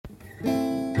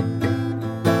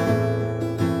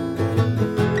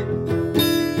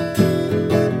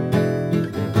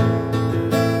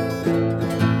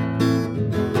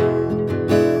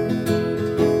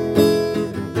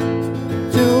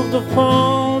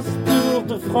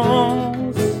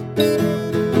France.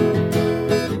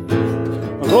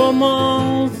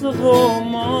 Romance,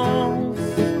 romance.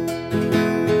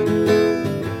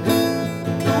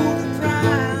 All the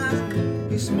prize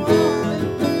is mine.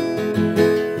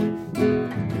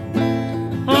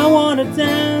 I wanna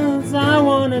dance, I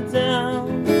wanna dance.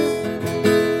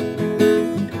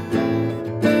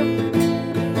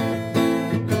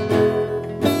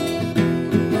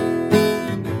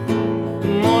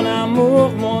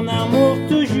 Mon amour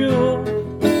toujours.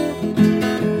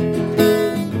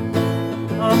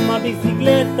 À ma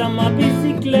bicyclette, à ma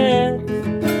bicyclette.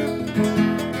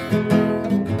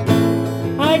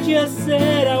 I just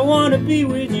said I wanna be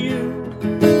with you.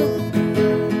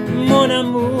 Mon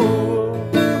amour,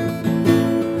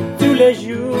 tous les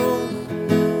jours.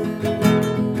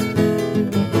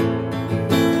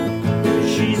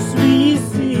 J'y suis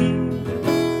ici.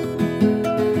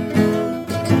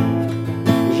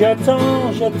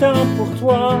 J'attends pour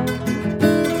toi.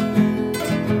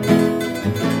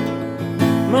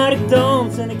 Maar ik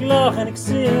dans en ik lach en ik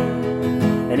zing.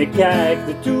 En ik kijk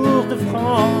de Tour de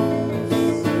France.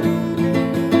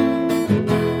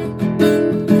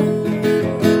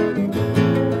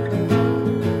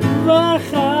 Waar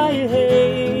ga je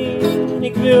heen?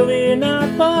 Ik wil weer naar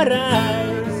Parijs.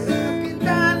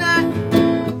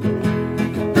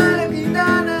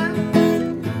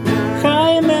 Ga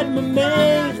je met me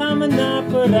mee? Gaan we naar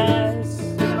Parijs?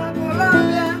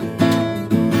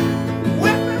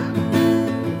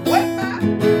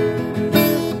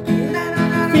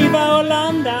 Viva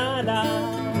Hollanda, la.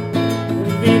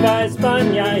 Viva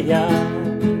España, ya.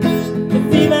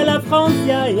 Viva la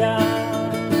Francia, ya.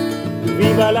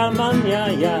 Viva la Mania,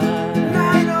 ya.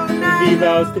 Viva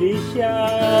Austria,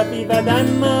 viva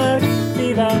Danmark,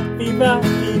 viva, viva,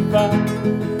 viva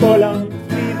Holland,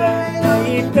 viva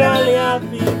Italia,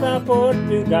 viva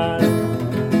Portugal.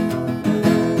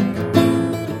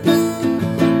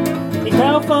 Ik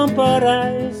hou van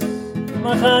Parijs,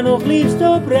 maar ga nog liefst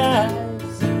op reis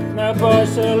naar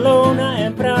Barcelona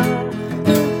en Praag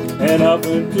en af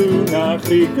en toe naar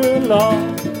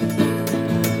Griekenland,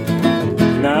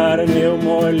 naar een heel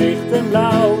mooi licht en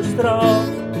blauw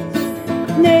strand.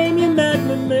 Neem je met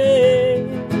me mee,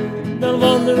 dan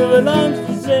wandelen we langs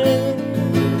de zee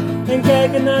en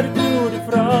kijken naar de Tour de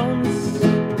France.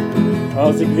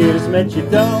 Als ik weer eens met je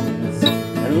dans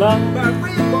en lach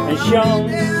en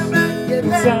chance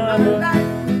samen.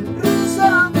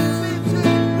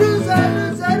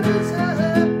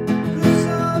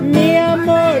 Mi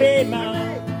amore, ma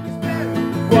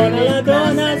quando la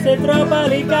donna si trova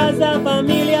lì casa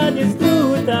famiglia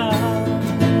distrutta.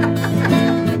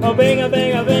 Oh venga,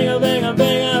 venga, venga, venga,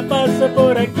 venga, pasa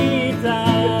por aquí.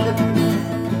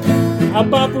 A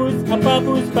papus,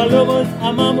 palomos,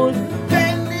 amamos.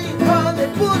 Ven, hijo de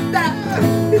puta.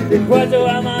 Cuando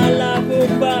ama la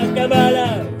pupa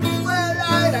cabala.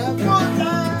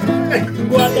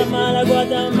 Guatemala,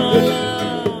 Guatemala.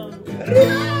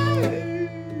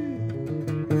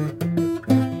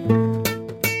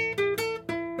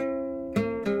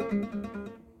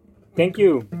 Thank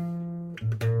you.